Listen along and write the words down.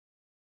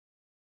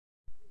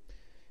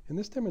In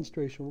this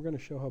demonstration, we're going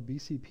to show how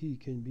BCP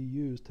can be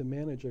used to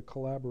manage a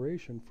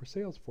collaboration for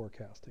sales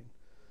forecasting.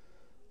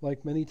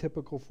 Like many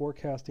typical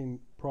forecasting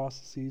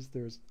processes,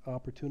 there's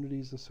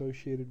opportunities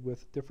associated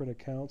with different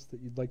accounts that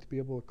you'd like to be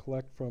able to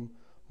collect from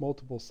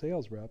multiple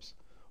sales reps,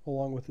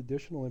 along with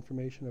additional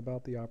information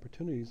about the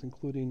opportunities,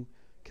 including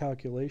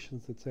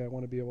calculations that say I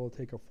want to be able to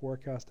take a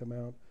forecast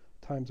amount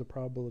times a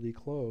probability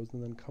closed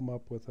and then come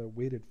up with a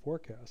weighted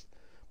forecast.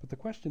 But the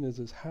question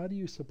is how do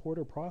you support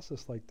a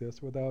process like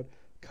this without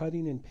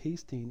cutting and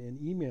pasting and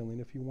emailing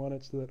if you want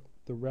it so that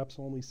the reps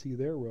only see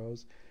their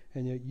rows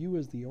and yet you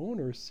as the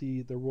owner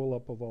see the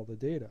roll-up of all the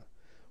data?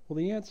 Well,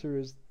 the answer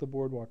is the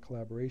Boardwalk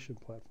Collaboration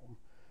Platform.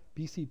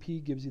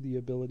 BCP gives you the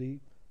ability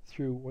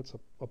through what's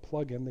a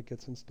plugin that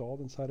gets installed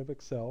inside of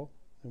Excel,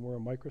 and we're a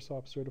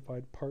Microsoft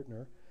certified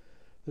partner.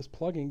 This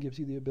plugin gives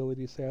you the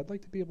ability to say, I'd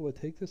like to be able to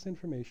take this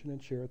information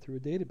and share it through a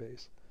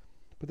database.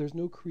 But there's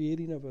no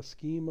creating of a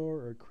schema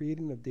or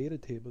creating of data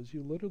tables.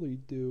 You literally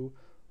do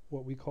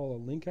what we call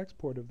a link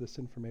export of this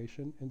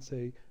information and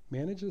say,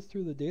 manage this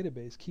through the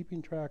database,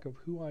 keeping track of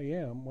who I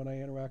am when I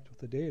interact with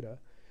the data.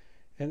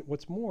 And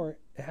what's more,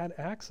 add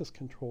access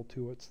control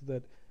to it so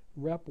that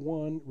Rep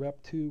 1,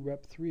 Rep 2,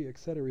 Rep 3,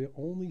 etc.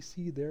 only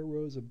see their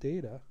rows of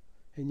data,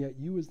 and yet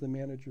you as the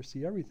manager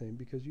see everything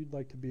because you'd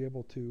like to be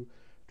able to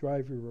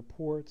drive your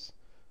reports,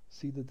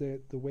 see the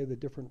way the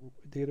different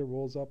data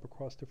rolls up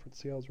across different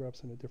sales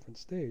reps in the different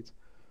states,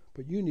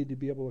 but you need to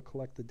be able to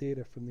collect the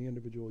data from the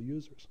individual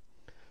users.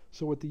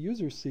 So what the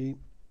users see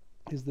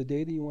is the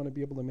data you want to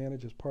be able to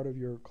manage as part of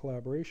your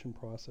collaboration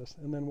process,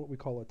 and then what we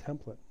call a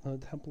template. A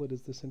template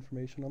is this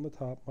information on the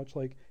top, much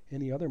like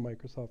any other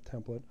Microsoft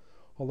template,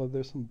 although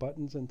there's some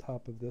buttons on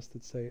top of this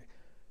that say,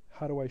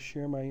 how do I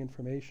share my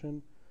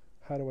information?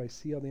 How do I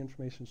see how the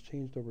information's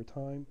changed over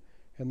time?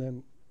 And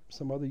then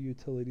some other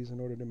utilities in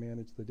order to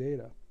manage the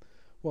data.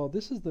 Well,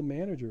 this is the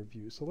manager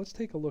view, so let's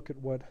take a look at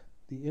what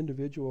the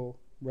individual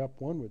Rep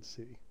 1 would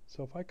see.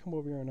 So if I come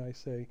over here and I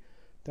say,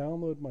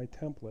 download my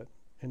template,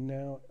 and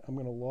now I'm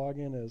going to log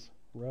in as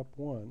Rep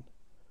 1,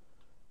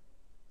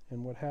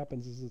 and what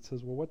happens is it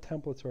says, well, what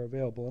templates are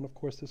available? And of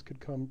course, this could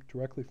come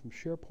directly from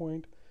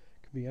SharePoint,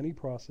 could be any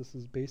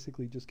processes,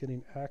 basically just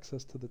getting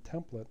access to the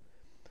template.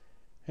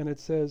 And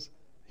it says,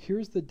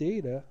 here's the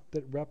data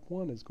that Rep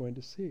 1 is going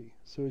to see.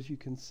 So as you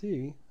can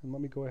see, and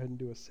let me go ahead and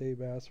do a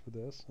save as for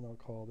this, and I'll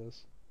call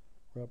this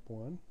Rep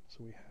 1,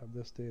 so we have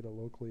this data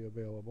locally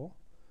available.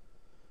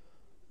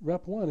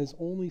 Rep 1 is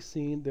only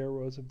seeing their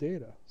rows of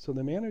data. So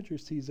the manager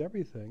sees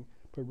everything,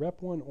 but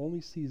Rep 1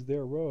 only sees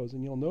their rows,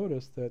 and you'll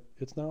notice that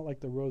it's not like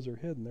the rows are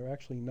hidden. They're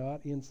actually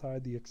not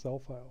inside the Excel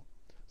file.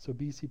 So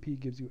BCP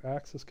gives you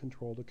access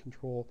control to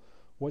control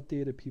what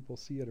data people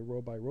see at a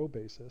row-by-row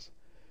basis.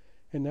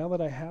 And now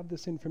that I have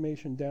this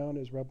information down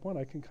as Rep 1,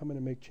 I can come in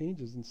and make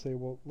changes and say,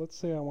 well, let's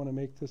say I want to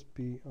make this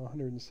be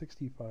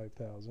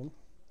 165,000.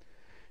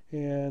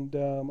 And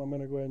I'm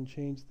going to go ahead and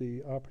change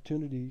the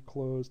opportunity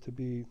close to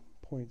be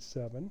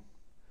 0.7.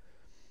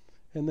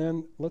 And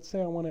then let's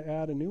say I want to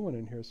add a new one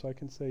in here. So I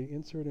can say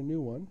insert a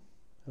new one.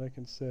 And I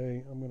can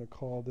say I'm going to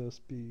call this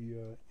be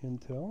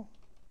Intel.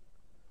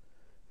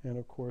 And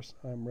of course,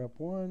 I'm Rep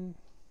 1.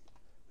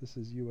 This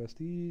is US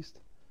East.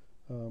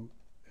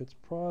 It's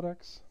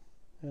products.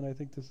 And I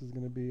think this is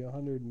going to be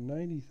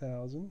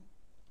 190,000.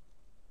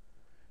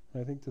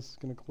 I think this is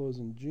going to close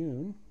in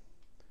June.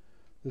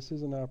 This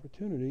is an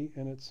opportunity,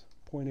 and it's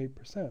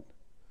 0.8%.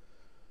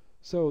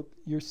 So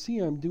you see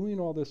I'm doing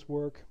all this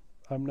work.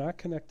 I'm not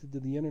connected to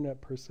the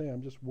internet per se.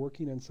 I'm just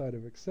working inside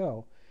of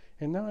Excel.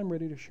 And now I'm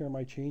ready to share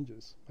my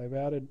changes. I've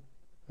added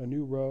a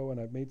new row, and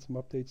I've made some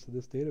updates to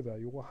this data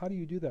value. Well, how do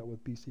you do that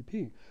with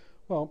BCP?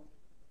 Well,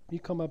 you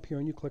come up here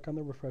and you click on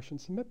the Refresh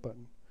and Submit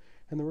button.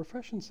 And the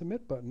Refresh and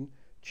Submit button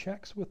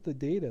checks with the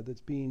data that's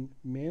being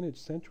managed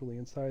centrally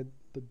inside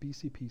the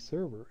BCP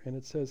server, and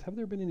it says, have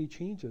there been any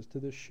changes to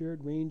this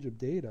shared range of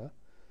data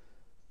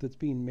that's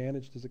being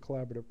managed as a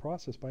collaborative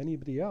process by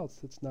anybody else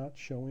that's not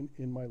showing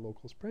in my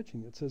local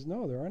spreadsheet? It says,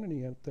 no, there aren't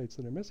any updates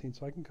that are missing,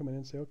 so I can come in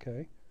and say,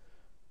 okay,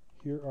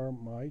 here are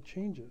my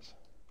changes.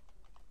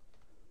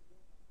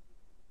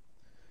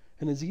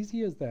 And as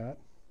easy as that,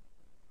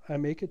 I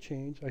make a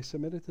change, I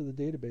submit it to the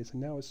database,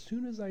 and now as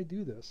soon as I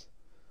do this,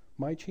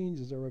 my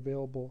changes are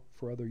available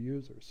for other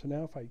users. So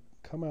now if I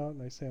come out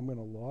and I say I'm going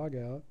to log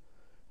out,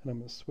 and I'm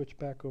going to switch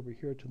back over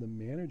here to the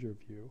manager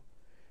view,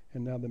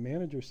 and now the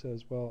manager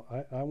says, well,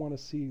 I want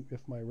to see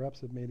if my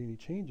reps have made any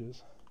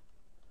changes,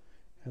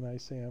 and I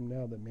say I'm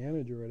now the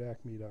manager at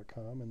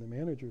acme.com, and the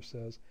manager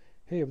says,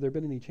 hey, have there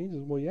been any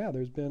changes? Well, yeah,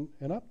 there's been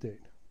an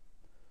update.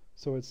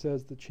 So it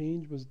says the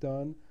change was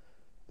done.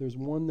 There's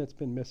one that's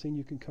been missing.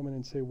 You can come in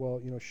and say,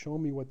 well, show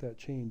me what that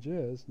change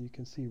is, and you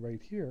can see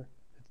right here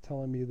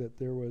telling me that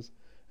there was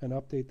an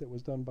update that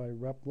was done by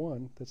Rep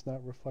 1 that's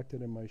not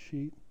reflected in my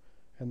sheet,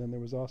 and then there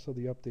was also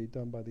the update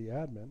done by the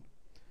admin.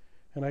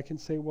 And I can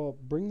say, well,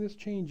 bring this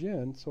change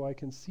in so I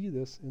can see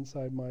this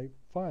inside my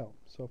file.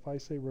 So if I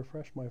say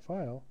refresh my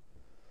file,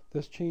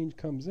 this change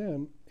comes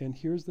in, and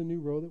here's the new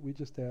row that we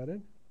just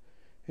added,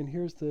 And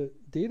here's the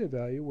data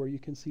value where you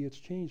can see it's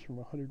changed from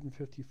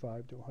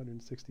 155 to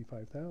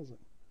 165,000.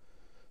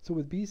 So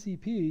with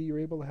BCP, you're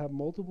able to have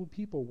multiple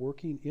people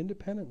working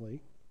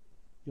independently.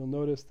 You'll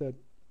notice that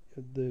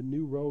the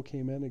new row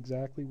came in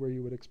exactly where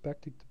you would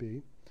expect it to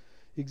be.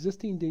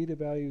 Existing data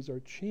values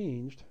are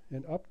changed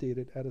and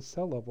updated at a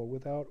cell level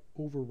without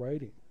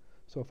overwriting.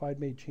 So if I'd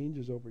made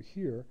changes over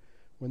here,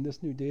 when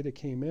this new data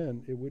came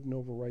in, it wouldn't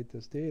overwrite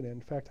this data.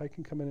 In fact, I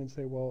can come in and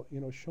say, well,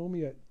 show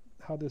me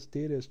how this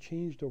data has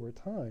changed over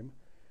time.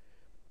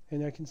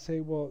 And I can say,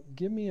 well,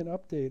 give me an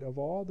update of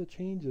all the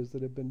changes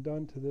that have been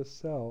done to this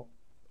cell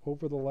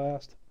over the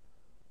last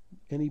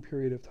any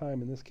period of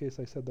time. In this case,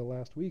 I said the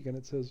last week, and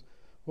it says,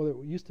 well,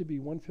 it used to be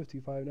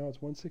 155, now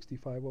it's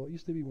 165. Well, it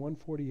used to be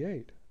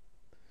 148.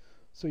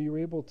 So you're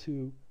able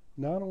to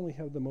not only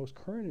have the most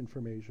current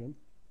information,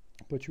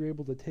 but you're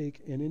able to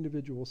take an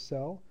individual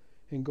cell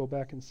and go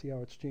back and see how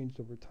it's changed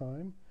over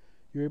time.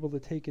 You're able to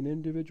take an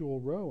individual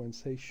row and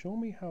say, show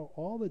me how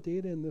all the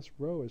data in this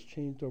row has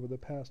changed over the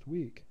past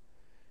week.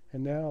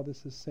 And now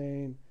this is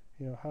saying,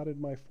 how did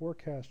my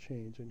forecast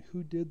change, and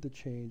who did the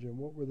change, and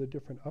what were the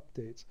different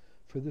updates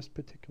for this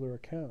particular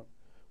account,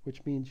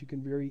 which means you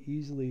can very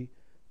easily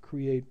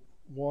create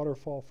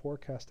waterfall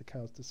forecast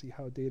accounts to see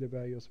how data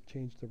values have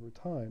changed over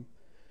time.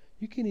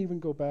 You can even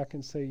go back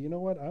and say, you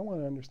know what, I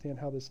want to understand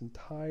how this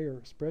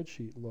entire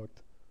spreadsheet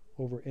looked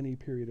over any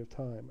period of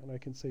time. And I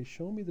can say,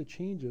 show me the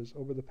changes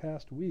over the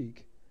past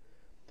week,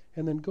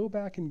 and then go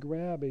back and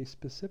grab a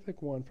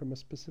specific one from a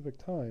specific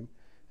time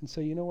and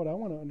say, you know what, I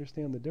want to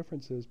understand the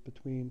differences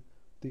between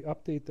the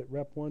update that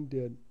Rep 1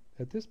 did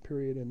at this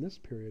period and this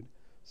period.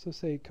 So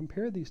say,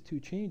 compare these two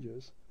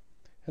changes,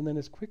 and then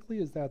as quickly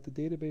as that, the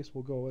database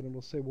will go in and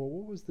it'll say, well,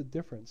 what was the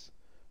difference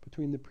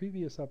between the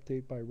previous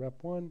update by Rep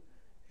 1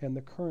 and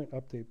the current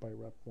update by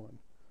Rep 1?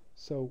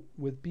 So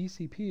with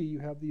BCP, you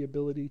have the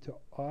ability to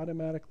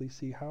automatically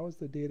see how has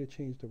the data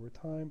changed over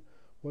time,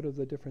 what have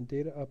the different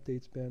data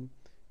updates been,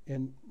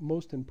 and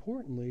most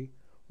importantly,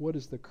 what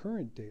is the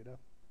current data?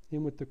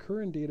 And with the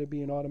current data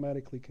being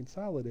automatically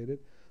consolidated,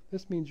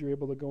 this means you're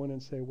able to go in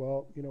and say,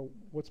 well,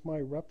 what's my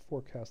rep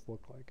forecast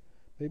look like?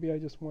 Maybe I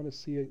just want to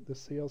see the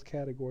sales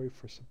category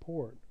for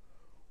support.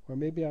 Or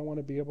maybe I want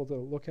to be able to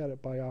look at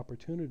it by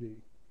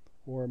opportunity.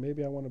 Or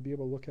maybe I want to be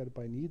able to look at it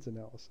by needs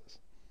analysis.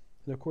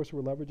 And of course,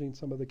 we're leveraging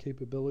some of the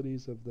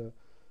capabilities of the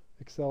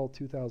Excel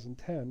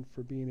 2010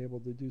 for being able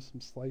to do some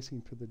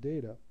slicing for the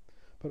data.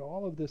 But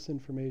all of this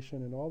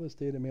information and all this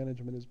data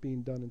management is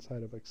being done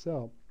inside of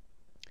Excel.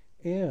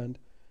 And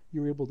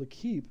you're able to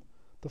keep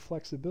the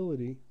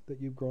flexibility that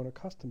you've grown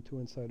accustomed to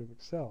inside of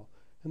Excel.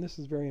 And this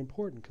is very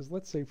important because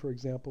let's say, for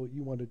example,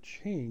 you want to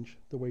change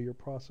the way your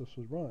process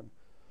was run.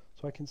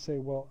 So I can say,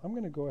 well, I'm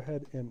going to go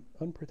ahead and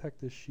unprotect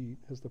this sheet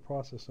as the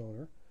process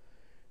owner.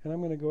 And I'm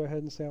going to go ahead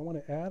and say, I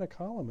want to add a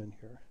column in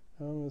here.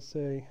 I'm going to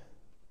say,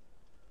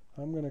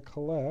 I'm going to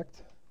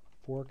collect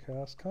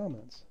forecast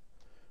comments.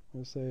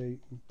 I'm going to say,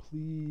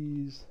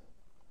 please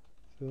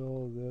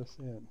fill this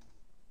in.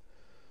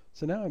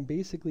 So now I'm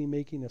basically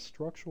making a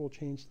structural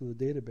change to the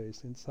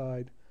database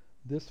inside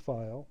this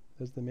file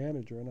as the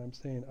manager, and I'm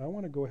saying I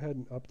want to go ahead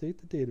and update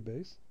the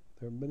database.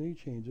 There have been any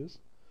changes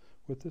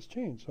with this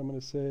change. So I'm going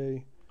to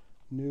say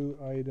new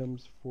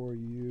items for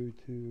you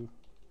to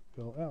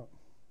fill out.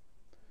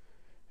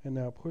 And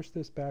now push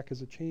this back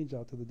as a change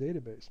out to the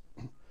database.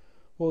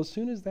 Well, as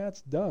soon as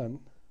that's done,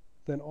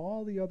 then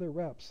all the other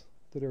reps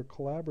that are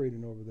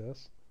collaborating over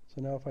this,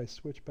 so now if I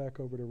switch back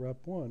over to Rep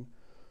 1,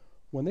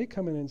 when they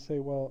come in and say,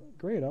 well,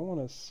 great, I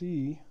want to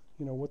see,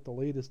 what the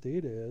latest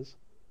data is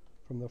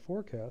from the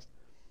forecast,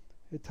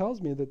 it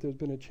tells me that there's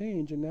been a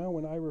change, and now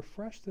when I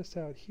refresh this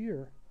out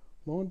here,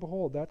 lo and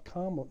behold, that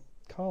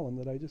column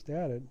that I just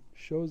added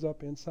shows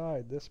up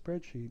inside this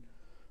spreadsheet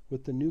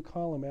with the new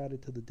column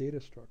added to the data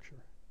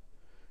structure.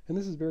 And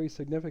this is very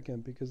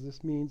significant because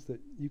this means that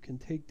you can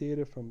take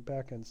data from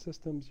back-end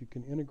systems, you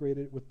can integrate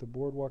it with the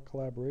Boardwalk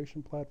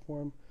collaboration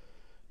platform,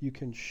 you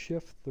can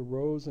shift the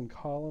rows and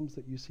columns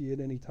that you see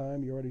at any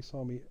time. You already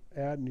saw me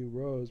add new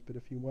rows, but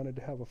if you wanted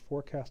to have a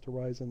forecast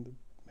horizon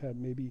that had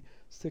maybe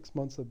 6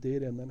 months of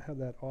data and then have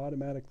that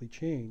automatically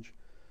change,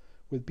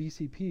 with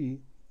BCP,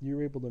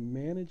 you're able to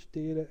manage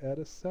data at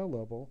a cell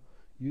level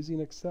using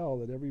Excel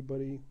that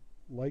everybody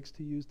likes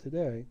to use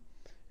today,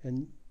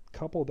 and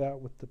couple that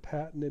with the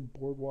patented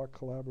Boardwalk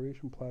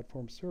collaboration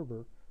platform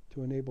server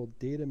to enable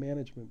data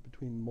management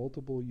between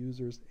multiple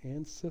users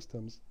and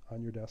systems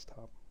on your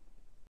desktop.